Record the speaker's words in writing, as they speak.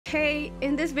Hey,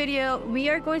 in this video, we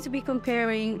are going to be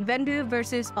comparing Vendoo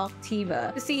versus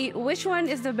Auctiva to see which one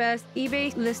is the best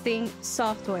eBay listing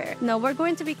software. Now, we're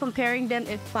going to be comparing them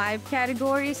in 5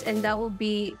 categories, and that will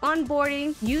be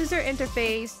onboarding, user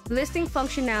interface, listing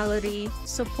functionality,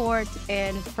 support,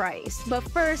 and price. But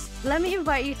first, let me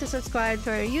invite you to subscribe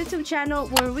to our YouTube channel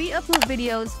where we upload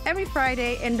videos every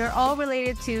Friday, and they're all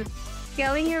related to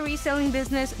scaling your reselling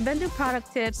business, vendor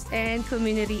product tips, and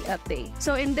community updates.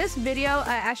 So in this video,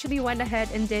 I actually went ahead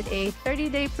and did a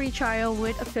 30-day free trial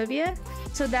with Auctiva,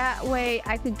 so that way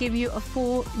I could give you a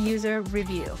full user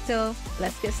review. So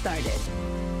let's get started.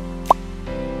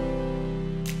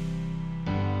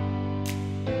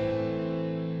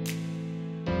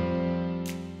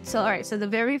 So the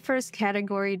very first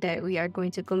category that we are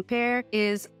going to compare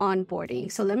is onboarding.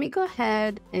 So let me go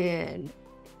ahead and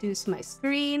reduce my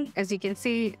screen. As you can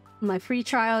see, my free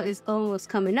trial is almost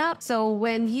coming up. So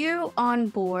when you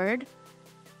onboard,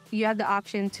 you have the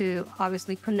option to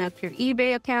obviously connect your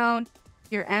eBay account,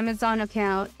 your Amazon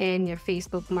account, and your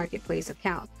Facebook Marketplace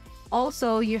account.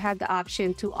 Also, you have the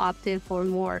option to opt in for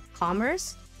more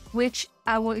commerce, which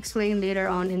I will explain later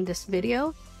on in this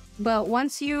video. But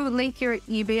once you link your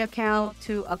eBay account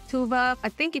to Auctiva, I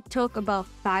think it took about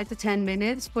 5 to 10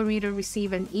 minutes for me to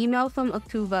receive an email from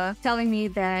Auctiva telling me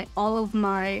that all of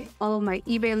my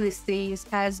eBay listings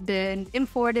has been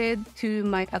imported to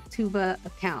my Auctiva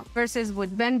account. Versus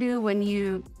with Vendoo, when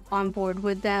you onboard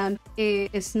with them, it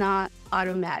is not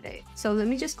automatic. So let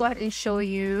me just go ahead and show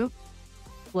you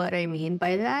what I mean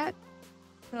by that.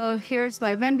 So here's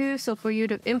my Vendoo. So for you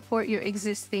to import your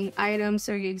existing items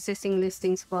or your existing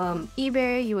listings from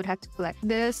eBay, you would have to select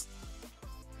this.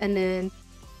 And then,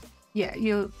 yeah,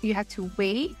 you have to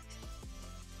wait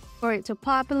for it to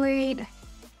populate.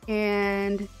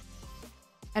 And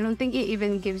I don't think it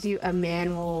even gives you a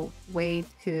manual way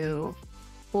to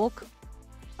bulk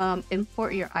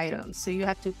import your items. So you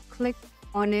have to click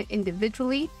on it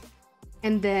individually,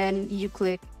 and then you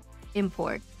click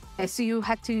import. So you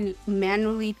have to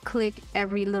manually click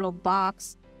every little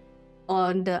box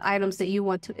on the items that you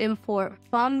want to import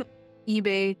from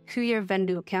eBay to your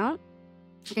Vendoo account.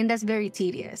 And that's very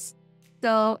tedious.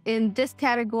 So in this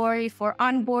category for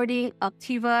onboarding,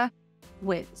 Auctiva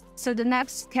wins. So the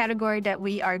next category that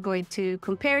we are going to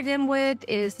compare them with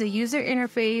is the user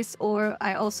interface, or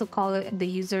I also call it the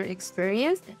user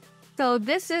experience. So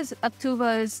this is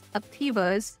Auctiva's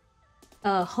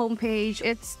homepage.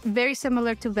 It's very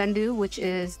similar to Vendoo, which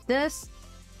is this.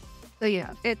 So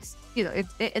yeah, it's,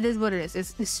 it is what it is.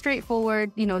 It's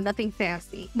straightforward, nothing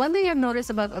fancy. One thing I've noticed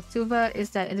about Auctiva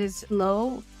is that it is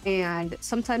slow and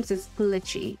sometimes it's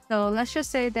glitchy. So let's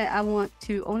just say that I want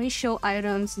to only show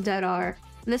items that are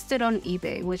listed on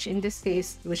eBay, which in this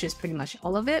case, which is pretty much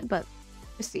all of it, but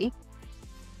let's see.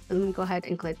 So let me go ahead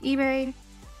and click eBay.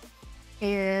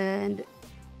 And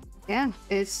yeah,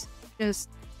 it's just,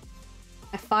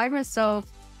 I find myself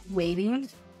waiting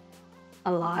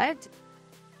a lot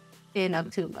in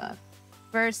Auctiva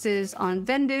versus on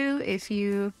Vendoo. If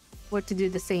you were to do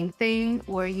the same thing,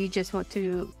 or you just want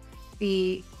to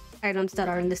see items that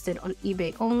are listed on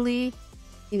eBay only,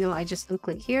 I just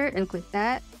click here and click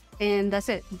that, and that's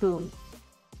it. Boom.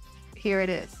 Here it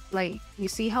is. Like, you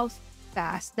see how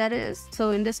fast that is?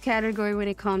 So in this category, when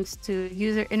it comes to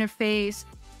user interface,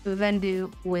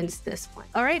 Vendoo wins this one.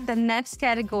 All right, the next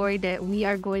category that we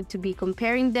are going to be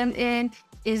comparing them in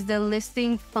is the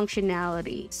listing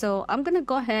functionality. So I'm gonna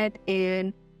go ahead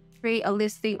and create a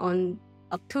listing on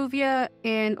Auctiva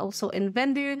and also in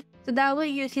Vendoo, so that way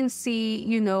you can see,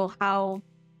 how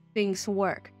things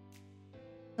work.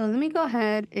 So let me go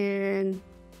ahead and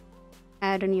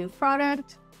add a new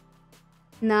product.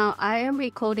 Now I am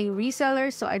recoding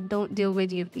resellers, so I don't deal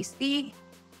with UPC.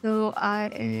 So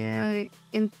I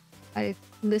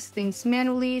list things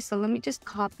manually. So let me just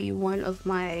copy one of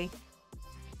my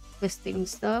listing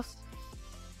stuff.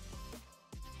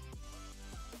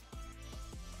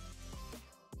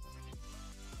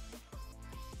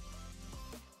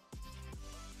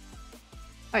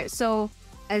 All right, so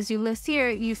as you list here,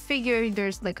 you figure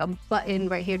there's like a button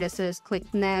right here that says click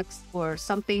next or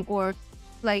something, or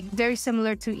like very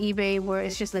similar to eBay where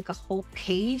it's just like a whole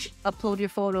page, upload your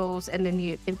photos, and then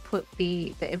you input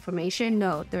the information.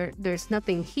 No, there's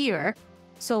nothing here.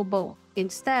 So, but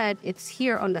instead it's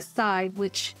here on the side,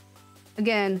 which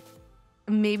again,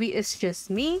 maybe it's just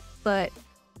me, but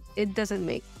it doesn't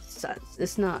make sense.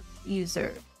 It's not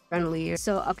user friendly.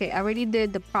 So, okay, I already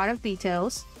did the product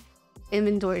details,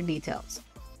 inventory details.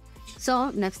 So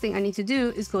next thing I need to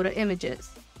do is go to images.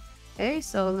 Okay,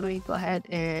 so let me go ahead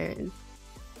and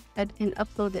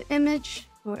upload the image.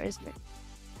 Where is it?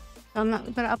 I'm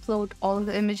not gonna upload all of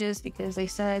the images because I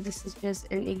said this is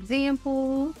just an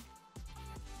example.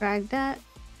 Drag that.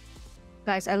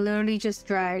 Guys, I literally just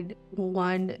dragged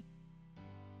one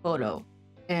photo.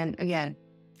 And again,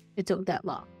 it took that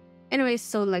long. Anyways,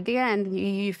 so like again,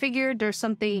 you figure there's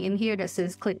something in here that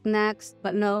says click next,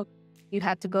 but no, you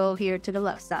have to go here to the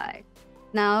left side.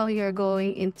 Now you're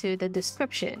going into the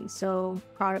description. So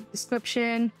product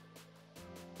description.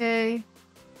 Okay.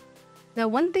 Now,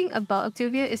 one thing about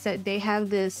Auctiva is that they have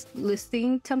this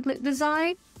listing template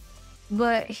design,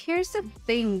 but here's the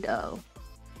thing though.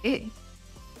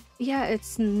 Yeah,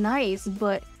 it's nice,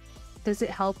 but does it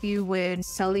help you with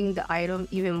selling the item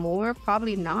even more?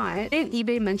 Probably not. Didn't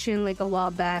eBay mention like a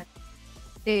while back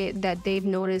that they've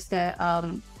noticed that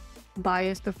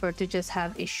buyers prefer to just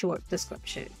have a short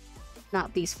description,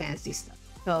 not these fancy stuff.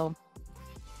 So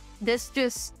this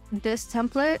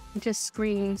template just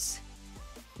screams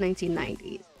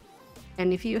 1990s.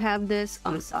 And if you have this,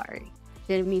 I'm sorry,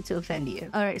 didn't mean to offend you.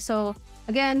 All right, so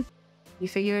again, you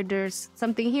figure there's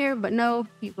something here, but no,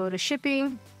 you go to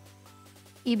shipping,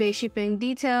 eBay shipping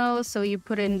details. So you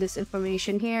put in this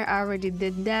information here. I already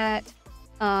did that.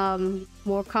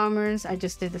 More commerce, I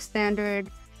just did the standard.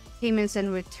 Payments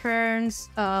and returns,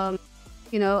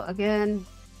 you know, again,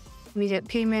 immediate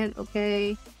payment,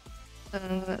 okay.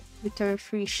 Return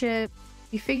free ship.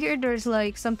 You figure there's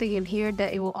like something in here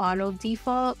that it will auto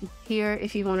default here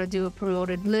if you want to do a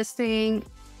promoted listing.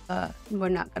 We're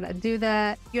not gonna do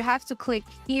that. You have to click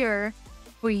here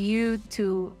for you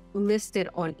to list it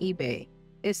on eBay.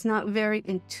 It's not very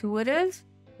intuitive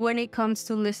when it comes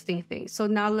to listing things. So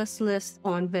now let's list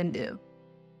on Vendoo.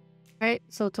 Right,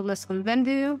 so to list on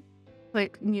Vendoo,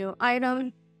 click new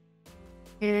item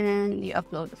and you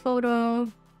upload the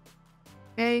photo.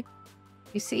 Okay,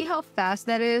 you see how fast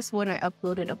that is when I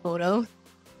uploaded a photo?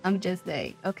 I'm just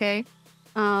saying, okay?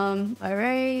 All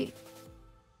right.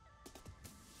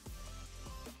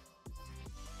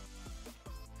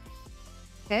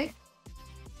 Okay.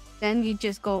 Then you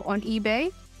just go on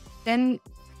eBay. Then,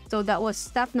 so that was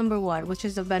step number 1, which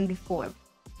is the vendor form.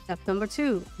 Step number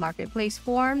 2, marketplace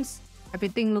forms.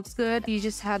 Everything looks good. You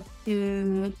just have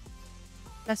to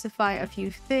specify a few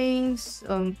things.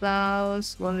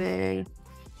 Blouse, woman.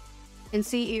 And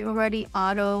see, it already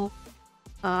auto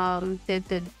did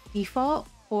the default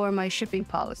for my shipping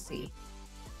policy.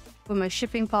 For my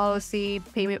shipping policy,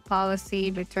 payment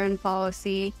policy, return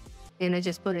policy, and I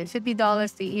just put in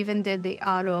 $50. They even did the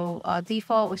auto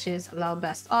default, which is allow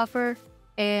best offer,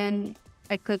 and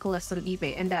I click list on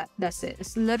eBay, and that's it.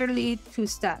 It's literally 2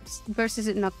 steps. Versus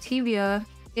in Auctiva,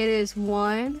 it is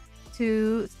 1,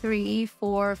 2, 3,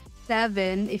 4,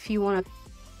 7 if you want to.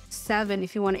 7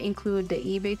 if you want to include the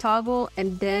eBay toggle,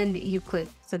 and then you click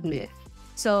submit.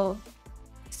 So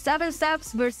 7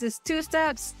 steps versus 2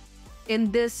 steps.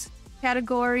 In this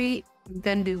category,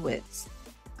 Vendoo wins.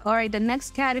 All right, the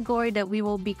next category that we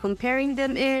will be comparing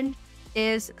them in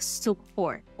is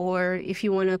support, or if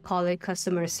you want to call it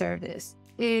customer service.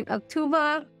 In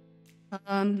Auctiva,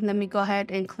 let me go ahead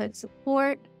and click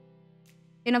support.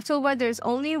 In Auctiva, there's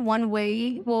only one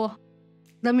way. Well,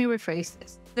 let me rephrase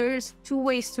this. There's 2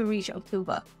 ways to reach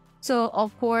Auctiva. So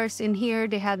of course, in here,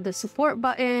 they have the support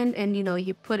button, and you know,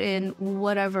 you put in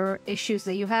whatever issues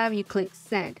that you have, you click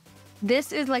send.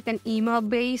 This is like an email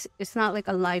base. It's not like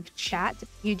a live chat.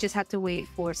 You just have to wait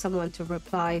for someone to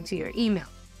reply to your email.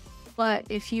 But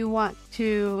if you want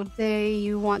to, say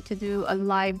you want to do a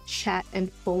live chat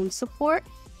and phone support,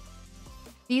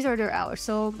 these are their hours.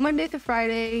 So Monday to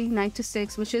Friday, 9 to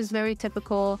 6, which is very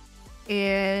typical.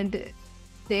 And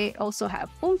they also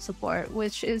have phone support,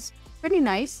 which is pretty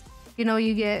nice. You know,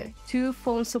 you get 2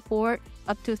 phone support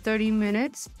up to 30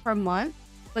 minutes per month.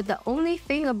 But the only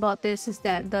thing about this is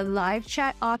that the live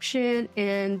chat option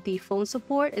and the phone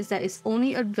support is that it's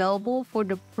only available for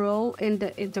the Pro and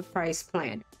the Enterprise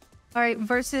plan. All right,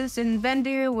 versus in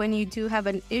Vendoo, when you do have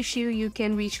an issue, you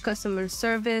can reach customer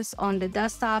service on the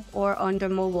desktop or on the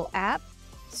mobile app.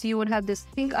 So you would have this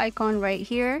pink icon right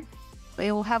here.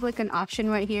 It will have like an option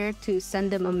right here to send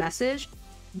them a message.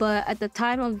 But at the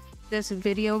time of this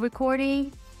video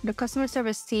recording, the customer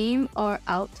service team are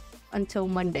out until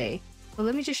Monday. So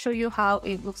let me just show you how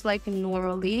it looks like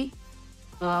normally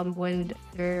when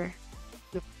they're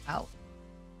out.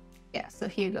 Yeah, so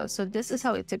here you go. So this is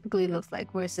how it typically looks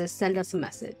like, where it says send us a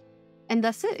message. And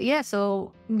that's it. Yeah,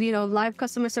 so, you know, live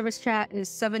customer service chat is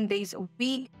 7 days a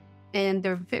week, and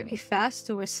they're very fast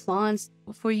to respond.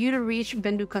 For you to reach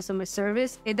Vendoo customer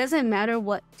service, it doesn't matter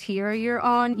what tier you're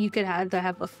on. You could either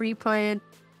have a free plan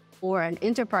or an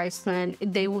enterprise plan.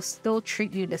 They will still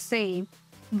treat you the same.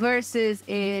 Versus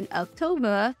in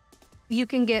Auctiva, you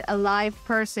can get a live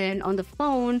person on the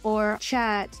phone or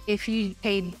chat if you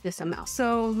paid this amount.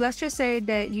 So let's just say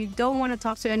that you don't want to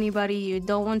talk to anybody, you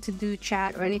don't want to do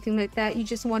chat or anything like that. You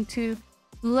just want to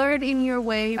learn in your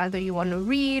way. Either you want to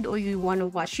read or you want to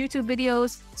watch YouTube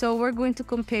videos. So we're going to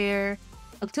compare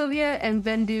Auctiva and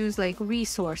Vendoo's like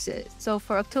resources. So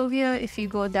for Auctiva, if you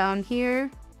go down here,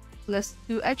 let's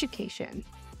do education.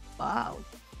 Wow.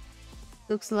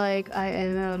 Looks like I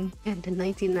am in the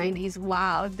 1990s.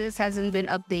 Wow, this hasn't been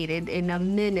updated in a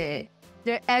minute.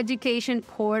 Their education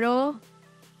portal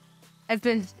has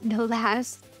been, the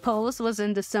last post was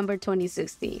in December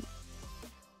 2016.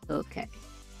 Okay.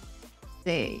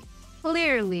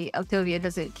 Clearly, Auctiva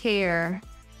doesn't care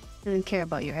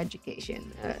about your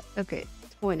education. Okay,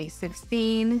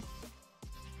 2016.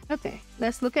 Okay,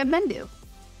 let's look at Vendoo.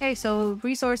 Okay, so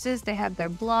resources, they have their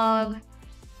blog.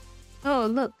 Oh,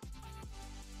 look.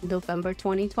 November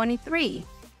 2023.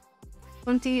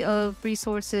 Plenty of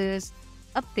resources,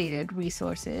 updated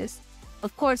resources.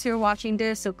 Of course, you're watching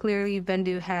this, so clearly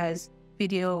Vendoo has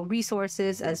video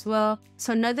resources as well.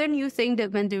 So another new thing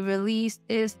that Vendoo released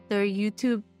is their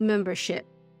YouTube membership.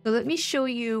 So let me show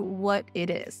you what it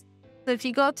is. So if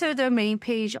you go to their main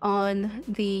page on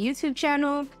the YouTube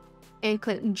channel and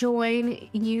click join,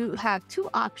 you have two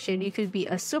options. You could be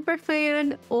a super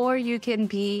fan or you can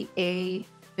be a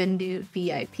Vendoo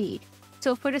VIP.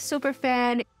 So for the super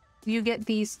fan, you get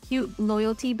these cute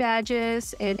loyalty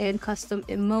badges and custom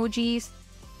emojis.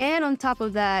 And on top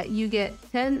of that, you get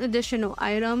 10 additional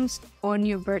items on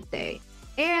your birthday.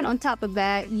 And on top of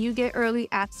that, you get early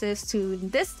access to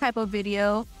this type of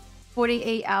video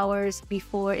 48 hours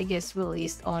before it gets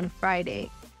released on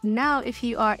Friday. Now, if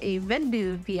you are a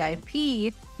Vendoo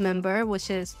VIP member, which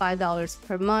is $5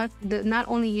 per month, not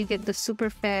only you get the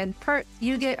super fan perk,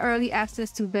 you get early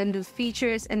access to Vendoo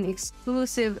features and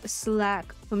exclusive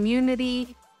Slack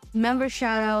community, member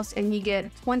shoutouts, and you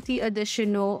get 20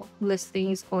 additional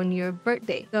listings on your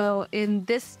birthday. So in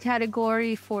this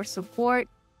category for support,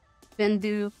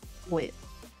 Vendoo wins.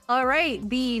 All right,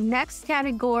 the next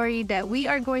category that we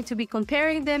are going to be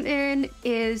comparing them in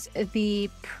is the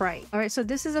price. All right, so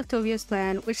this is Auctiva's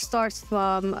plan, which starts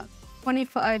from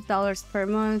 $25 per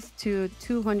month to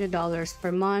 $200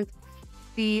 per month.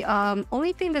 The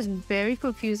only thing that's very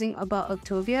confusing about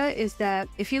Auctiva is that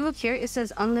if you look here, it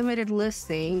says unlimited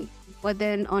listing, but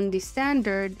then on the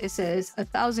standard, it says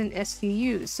 1,000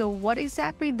 SKUs. So what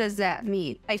exactly does that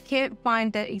mean? I can't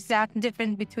find the exact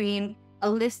difference between a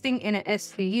listing and an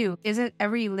SKU. Isn't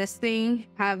every listing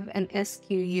have an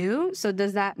SKU? So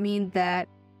does that mean that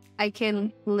I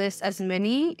can list as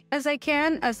many as I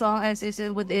can as long as it's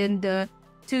within the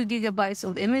 2 gigabytes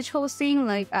of image hosting?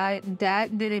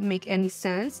 That didn't make any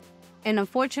sense. And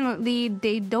unfortunately,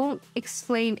 they don't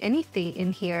explain anything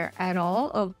in here at all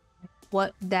of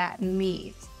what that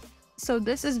means. So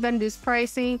this is Vendoo's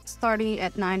pricing, starting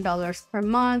at $9 per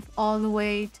month all the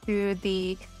way to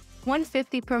the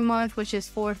 $150 per month, which is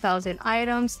 4,000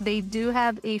 items. They do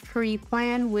have a free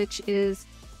plan, which is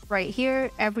right here.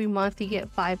 Every month you get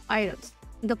 5 items.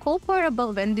 The cool part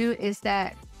about Vendoo is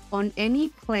that on any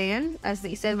plan, as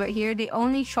they said right here, they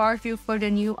only charge you for the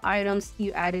new items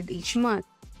you added each month.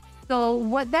 So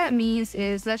what that means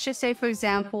is, let's just say, for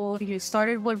example, you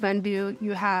started with Vendoo,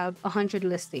 you have 100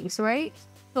 listings, right?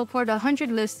 So for the 100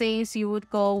 listings, you would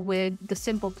go with the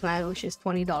simple plan, which is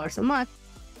 $20 a month.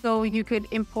 So you could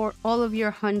import all of your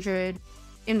 100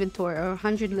 inventory or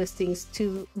 100 listings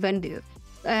to Vendoo.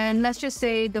 And let's just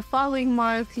say the following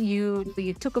month, you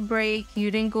took a break, you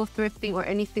didn't go thrifting or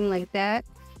anything like that.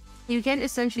 You can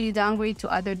essentially downgrade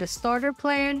to either the starter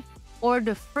plan or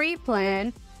the free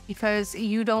plan, because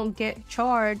you don't get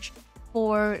charged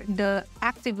for the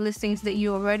active listings that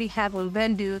you already have on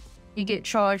Vendoo. You get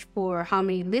charged for how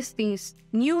many listings,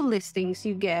 new listings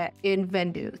you get in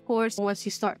Vendoo. Of course, once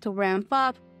you start to ramp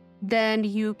up, then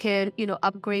you can,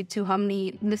 upgrade to how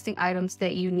many listing items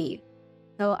that you need.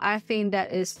 So I think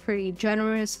that is pretty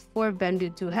generous for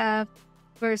Vendoo to have,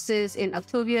 versus in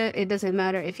Auctiva, it doesn't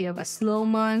matter if you have a slow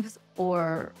month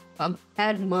or a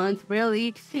bad month,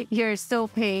 really, you're still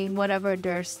paying whatever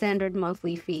their standard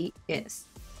monthly fee is.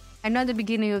 I know at the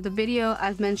beginning of the video,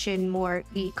 I've mentioned more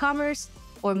e-commerce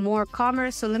or more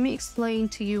commerce. So let me explain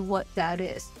to you what that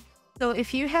is. So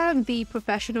if you have the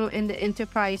professional and the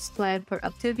enterprise plan for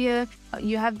Auctiva,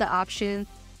 you have the option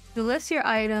to list your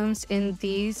items in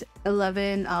these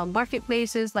 11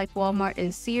 marketplaces like Walmart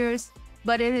and Sears,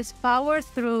 but it is powered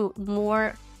through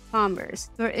more commerce.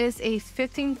 There is a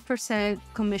 15%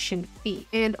 commission fee,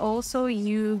 and also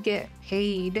you get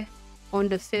paid on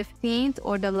the 15th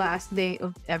or the last day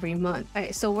of every month. All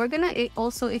right, so we're gonna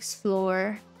also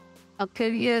explore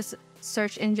Auctiva's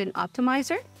search engine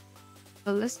optimizer.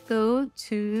 So let's go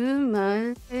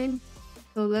to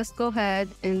so let's go ahead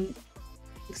and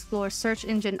explore search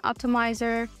engine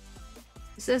optimizer.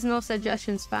 It says no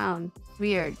suggestions found.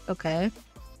 Weird. Okay.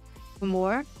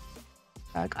 More.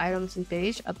 Track items and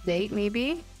page. Update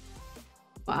maybe.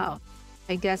 Wow.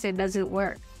 I guess it doesn't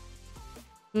work.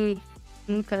 Okay.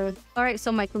 All right.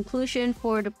 So my conclusion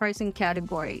for the pricing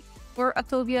category for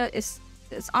Auctiva is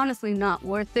honestly not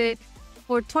worth it.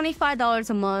 For $25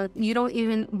 a month, you don't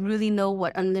even really know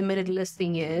what unlimited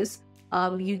listing is.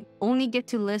 You only get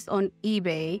to list on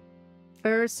eBay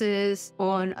versus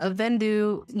on a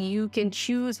Vendoo. You can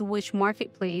choose which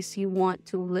marketplace you want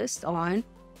to list on.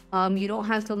 You don't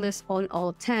have to list on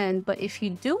all 10, but if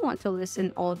you do want to list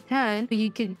in all 10,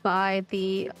 you could buy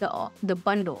the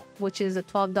bundle, which is a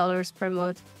 $12 per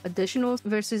month additional,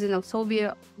 versus in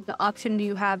Auctiva, the option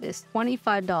you have is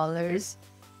 $25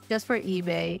 just for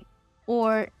eBay.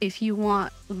 Or if you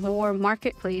want more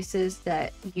marketplaces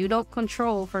that you don't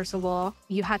control, first of all,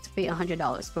 you have to pay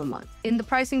 $100 per month. In the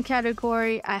pricing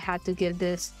category, I had to give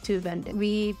this to Vendoo.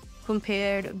 We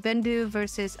compared Vendoo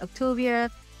versus Auctiva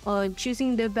on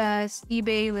choosing the best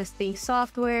eBay listing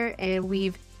software, and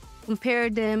we've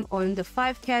compared them on the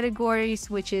 5 categories,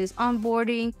 which is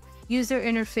onboarding, user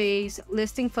interface,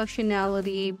 listing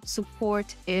functionality,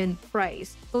 support, and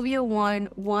price. Auctiva won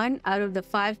 1 out of the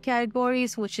 5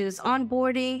 categories, which is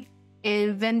onboarding,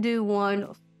 and Vendoo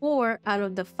won 4 out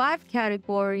of the 5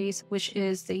 categories, which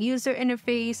is the user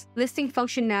interface, listing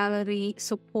functionality,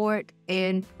 support,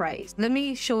 and price. Let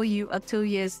me show you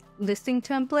Auctiva's listing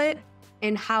template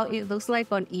and how it looks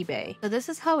like on eBay. So this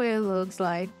is how it looks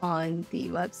like on the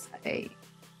website.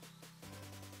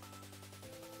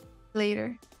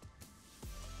 Later.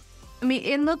 I mean,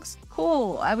 it looks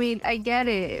cool. I mean, I get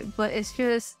it, but it's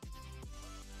just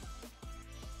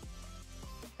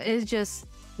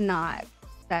not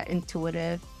that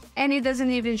intuitive. And it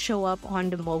doesn't even show up on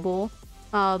the mobile.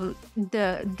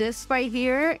 This right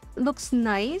here looks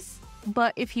nice,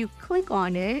 but if you click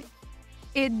on it,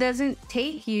 it doesn't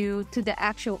take you to the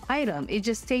actual item. It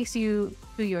just takes you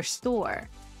to your store,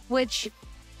 which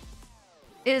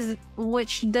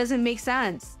doesn't make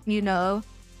sense, you know?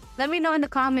 Let me know in the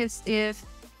comments if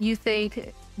you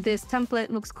think this template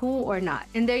looks cool or not.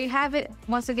 And there you have it.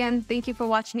 Once again, thank you for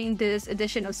watching this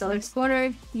edition of Seller's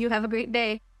Corner. You have a great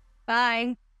day.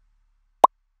 Bye.